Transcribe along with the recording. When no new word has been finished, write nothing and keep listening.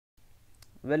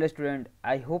Well student,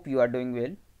 I hope you are doing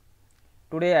well.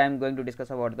 Today I am going to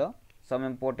discuss about some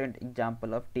important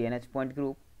example of Dnh point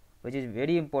group, which is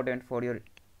very important for your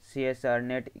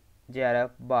CSIR-NET, JRF,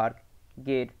 BARC,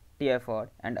 GATE, TIFR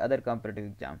and other competitive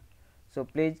exam. So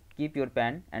please keep your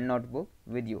pen and notebook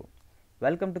with you.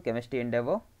 Welcome to Chemistry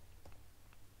Endeavor.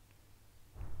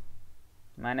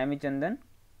 My name is Chandan.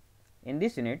 In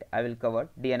this unit I will cover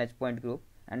Dnh point group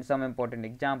and some important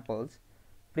examples,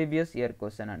 previous year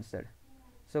question answered.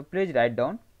 So please write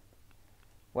down,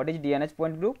 what is Dnh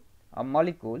point group? A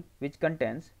molecule which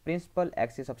contains principal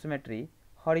axis of symmetry,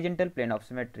 horizontal plane of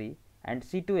symmetry and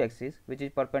C2 axis which is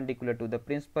perpendicular to the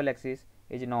principal axis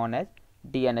is known as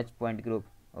Dnh point group.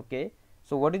 Okay.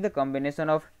 So what is the combination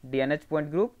of Dnh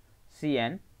point group?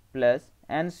 Cn plus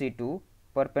Nc2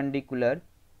 perpendicular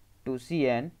to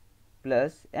Cn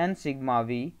plus N sigma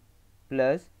V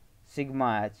plus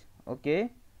sigma H.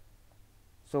 Okay.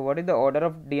 So what is the order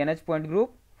of Dnh point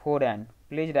group? 4n.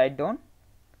 Please write down.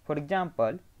 For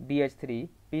example, BH3,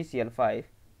 PCl5,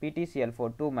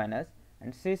 PTCl4 2 minus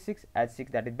and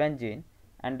C6H6 that is benzene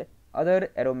and other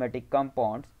aromatic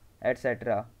compounds,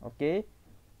 etc. Okay.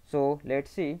 So let's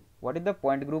see what is the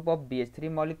point group of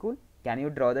BH3 molecule. Can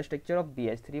you draw the structure of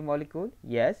BH3 molecule?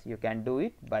 Yes, you can do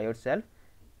it by yourself.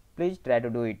 Please try to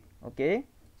do it. Okay.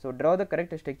 So draw the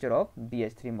correct structure of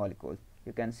BH3 molecule.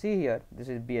 You can see here, this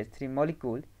is BH3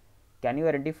 molecule. Can you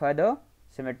identify the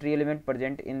symmetry element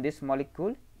present in this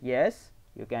molecule? Yes,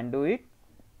 you can do it.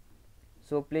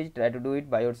 So please try to do it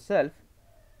by yourself.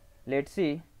 Let's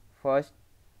see. First,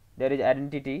 there is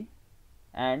identity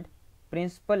and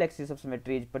principal axis of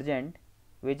symmetry is present,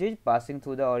 which is passing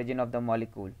through the origin of the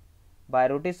molecule. By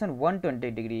rotation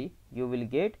 120 degree, you will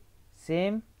get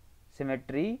same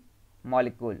symmetry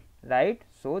molecule, right?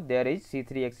 So there is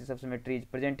C3 axis of symmetry is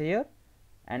present here,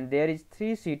 and there is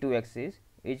 3 C2 axis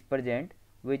is present,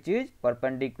 which is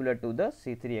perpendicular to the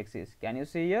C3 axis. Can you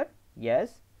see here?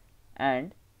 Yes.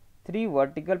 And 3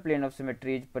 vertical plane of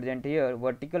symmetry is present here.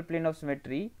 Vertical plane of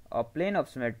symmetry, a plane of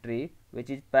symmetry which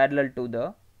is parallel to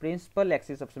the principal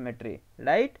axis of symmetry,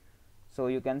 right? So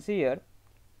you can see here,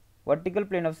 vertical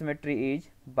plane of symmetry is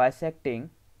bisecting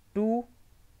 2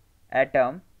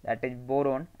 atom, that is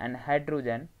boron and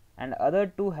hydrogen, and other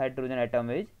 2 hydrogen atom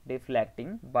is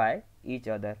deflecting by each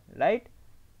other, right?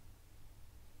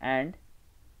 And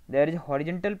there is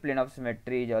horizontal plane of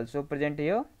symmetry is also present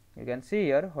here. You can see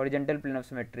here horizontal plane of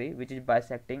symmetry which is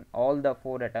bisecting all the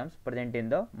 4 atoms present in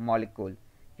the molecule.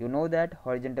 You know that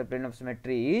horizontal plane of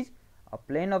symmetry is a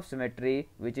plane of symmetry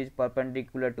which is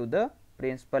perpendicular to the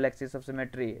principal axis of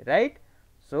symmetry, right?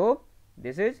 So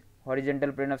this is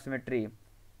horizontal plane of symmetry,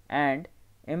 and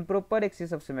improper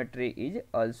axis of symmetry is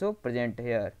also present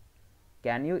here.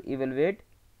 Can you evaluate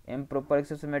improper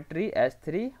axis of symmetry?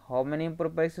 S3. How many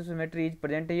improper axis of symmetry is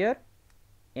present here?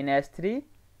 In S3,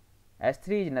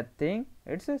 S3 is nothing,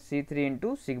 it's a C3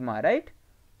 into sigma, right?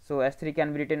 So S3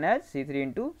 can be written as C3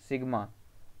 into sigma.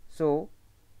 So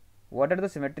what are the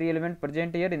symmetry elements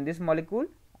present here in this molecule?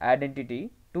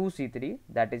 Identity 2C3,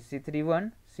 that is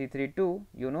C31, C32.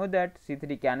 You know that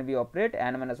C3 can be operated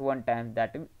n-1 times,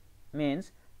 that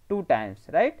means 2 times,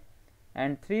 right?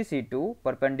 And 3C2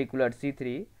 perpendicular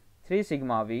C3, 3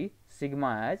 sigma V,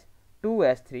 sigma H, 2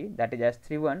 S3, that is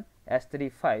S31,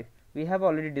 S35. We have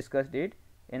already discussed it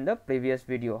in the previous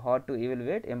video, how to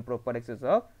evaluate improper axis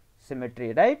of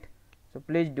symmetry, right? So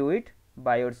please do it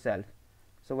by yourself.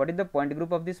 So what is the point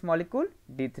group of this molecule?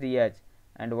 D3H.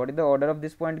 And what is the order of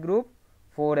this point group?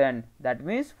 4n. That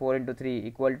means 4 into 3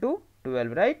 equal to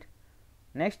 12, right?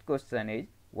 Next question is,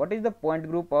 what is the point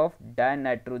group of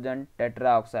dinitrogen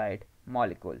tetroxide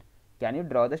molecule? Can you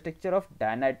draw the structure of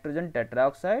dinitrogen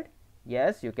tetroxide?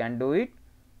 Yes, you can do it.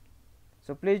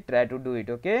 So please try to do it.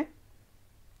 Okay.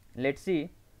 Let's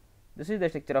see. This is the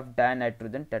structure of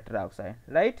dinitrogen tetroxide,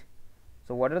 right?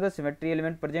 So what are the symmetry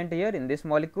elements present here in this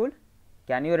molecule?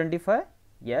 Can you identify?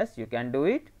 Yes, you can do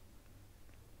it.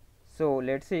 So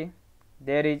let's see.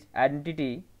 There is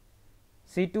identity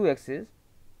C2 axis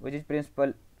which is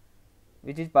principal,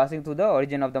 which is passing through the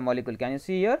origin of the molecule. Can you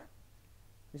see here?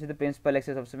 This is the principal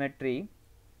axis of symmetry,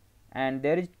 and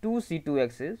there is 2 C2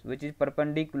 axis which is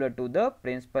perpendicular to the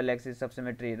principal axis of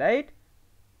symmetry, right?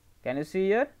 Can you see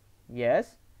here?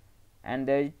 Yes. And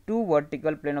there is 2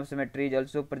 vertical plane of symmetry is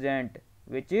also present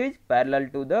which is parallel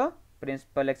to the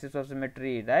principal axis of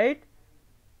symmetry, right?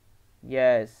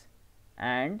 Yes.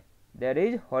 And there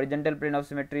is horizontal plane of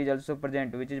symmetry is also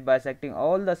present which is bisecting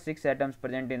all the 6 atoms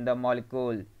present in the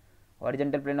molecule.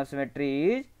 Horizontal plane of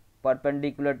symmetry is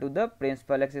perpendicular to the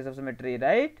principal axis of symmetry,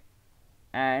 right?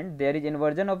 And there is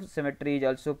inversion of symmetry is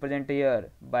also present here.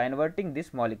 By inverting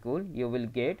this molecule, you will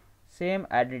get same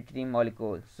identity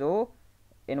molecule. So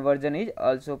inversion is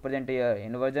also present here.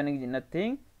 Inversion is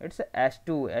nothing, it's H2.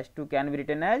 H2 can be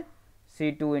written as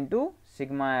C2 into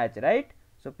sigma H, right?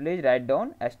 So please write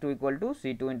down H2 equal to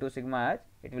C2 into sigma H.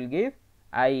 It will give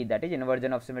I, that is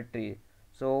inversion of symmetry.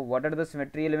 So what are the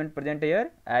symmetry element present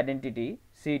here? Identity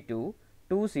C2, 2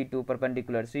 C2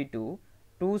 perpendicular C2,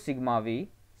 2 sigma V,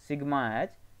 sigma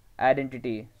H,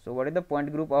 identity. So what is the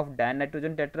point group of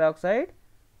dinitrogen tetroxide?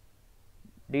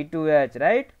 D2H,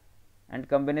 right? And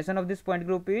combination of this point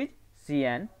group is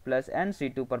Cn plus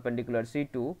Nc2 perpendicular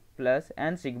C2 plus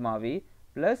N sigma V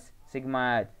plus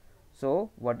sigma H. So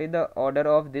what is the order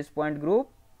of this point group?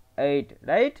 8,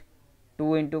 right?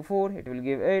 2 into 4, it will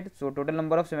give 8. So total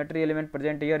number of symmetry element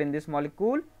present here in this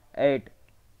molecule 8.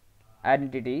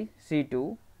 Identity C2,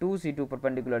 2 C2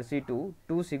 perpendicular C2,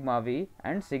 2 sigma V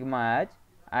and sigma H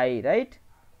I, right?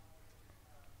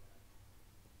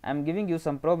 I am giving you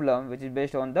some problem which is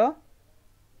based on the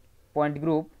point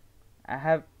group I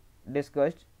have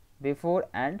discussed before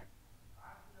and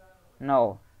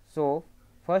now. So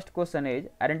first question is,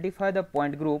 identify the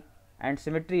point group and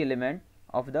symmetry element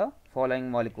of the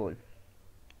following molecule.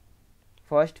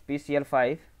 First,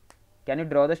 PCl5. Can you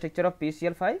draw the structure of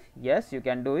PCl5? Yes, you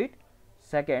can do it.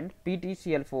 Second,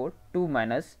 PTCl4 2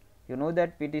 minus. You know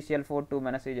that PTCl4 2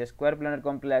 minus is a square planar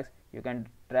complex. You can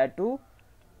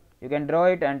draw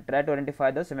it and try to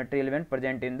identify the symmetry element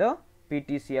present in the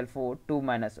PTCl4 2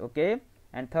 minus. Okay.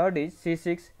 And third is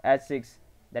C6H6,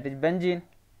 that is benzene,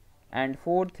 and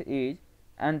fourth is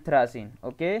anthracene.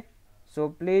 Okay. So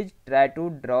please try to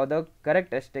draw the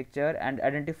correct structure and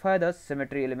identify the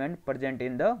symmetry element present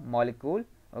in the molecule.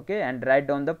 Okay, and write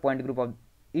down the point group of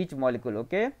each molecule.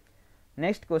 Okay.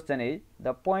 Next question is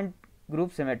the point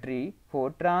group symmetry for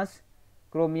trans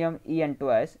chromium En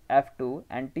twice F2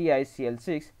 and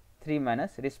TiCl6 3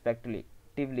 minus respectively.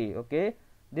 Okay.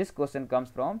 This question comes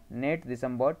from NEET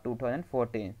December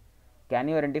 2014. Can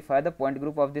you identify the point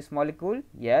group of this molecule?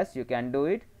 Yes, you can do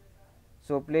it.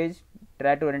 So please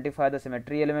try to identify the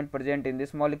symmetry element present in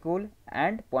this molecule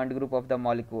and point group of the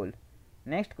molecule.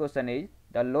 Next question is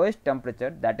the lowest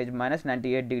temperature, that is minus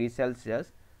 98 degrees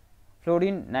Celsius,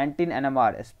 fluorine 19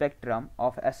 NMR spectrum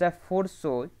of SF4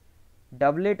 shows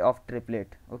doublet of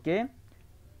triplet. Okay,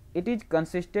 it is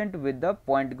consistent with the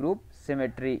point group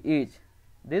symmetry is.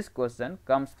 This question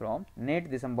comes from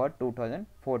NEET December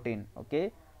 2014.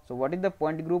 Okay, so what is the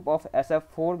point group of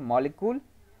SF4 molecule?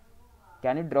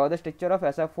 Can you draw the structure of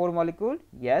SF4 molecule?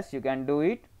 Yes, you can do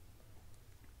it.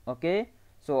 Okay,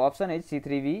 so option is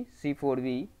C3V,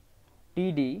 C4V,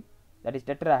 TD, that is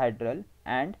tetrahedral,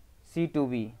 and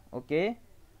C2V. Okay.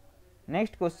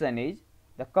 Next question is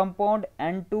the compound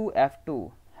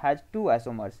N2F2 has 2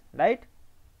 isomers, right?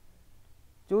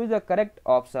 Choose the correct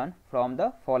option from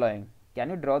the following. Can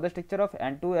you draw the structure of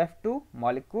N2F2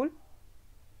 molecule?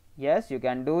 Yes, you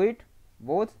can do it.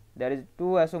 Both there is 2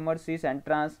 isomers cis and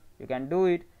trans. You can do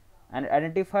it and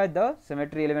identify the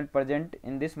symmetry element present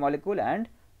in this molecule and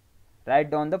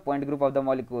write down the point group of the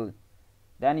molecule.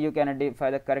 Then you can identify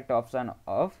the correct option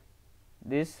of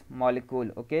this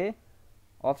molecule. Okay.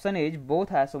 Option is both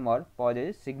isomer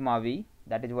possess sigma V,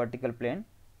 that is vertical plane.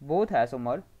 Both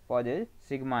isomer possess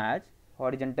sigma H,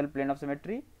 horizontal plane of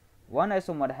symmetry. One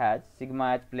isomer has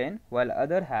sigma H plane while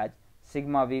other has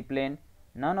sigma V plane.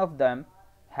 None of them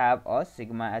have a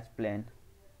sigma H plane.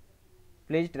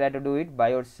 Please try to do it by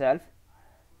yourself.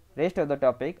 Rest of the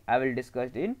topic I will discuss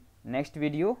in next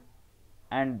video,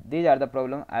 and these are the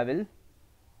problem I will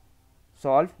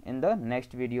solve in the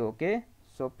next video. Okay,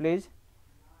 so please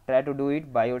try to do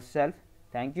it by yourself.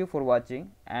 Thank you for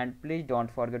watching, and please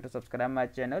don't forget to subscribe my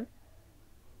channel.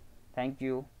 Thank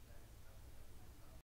you.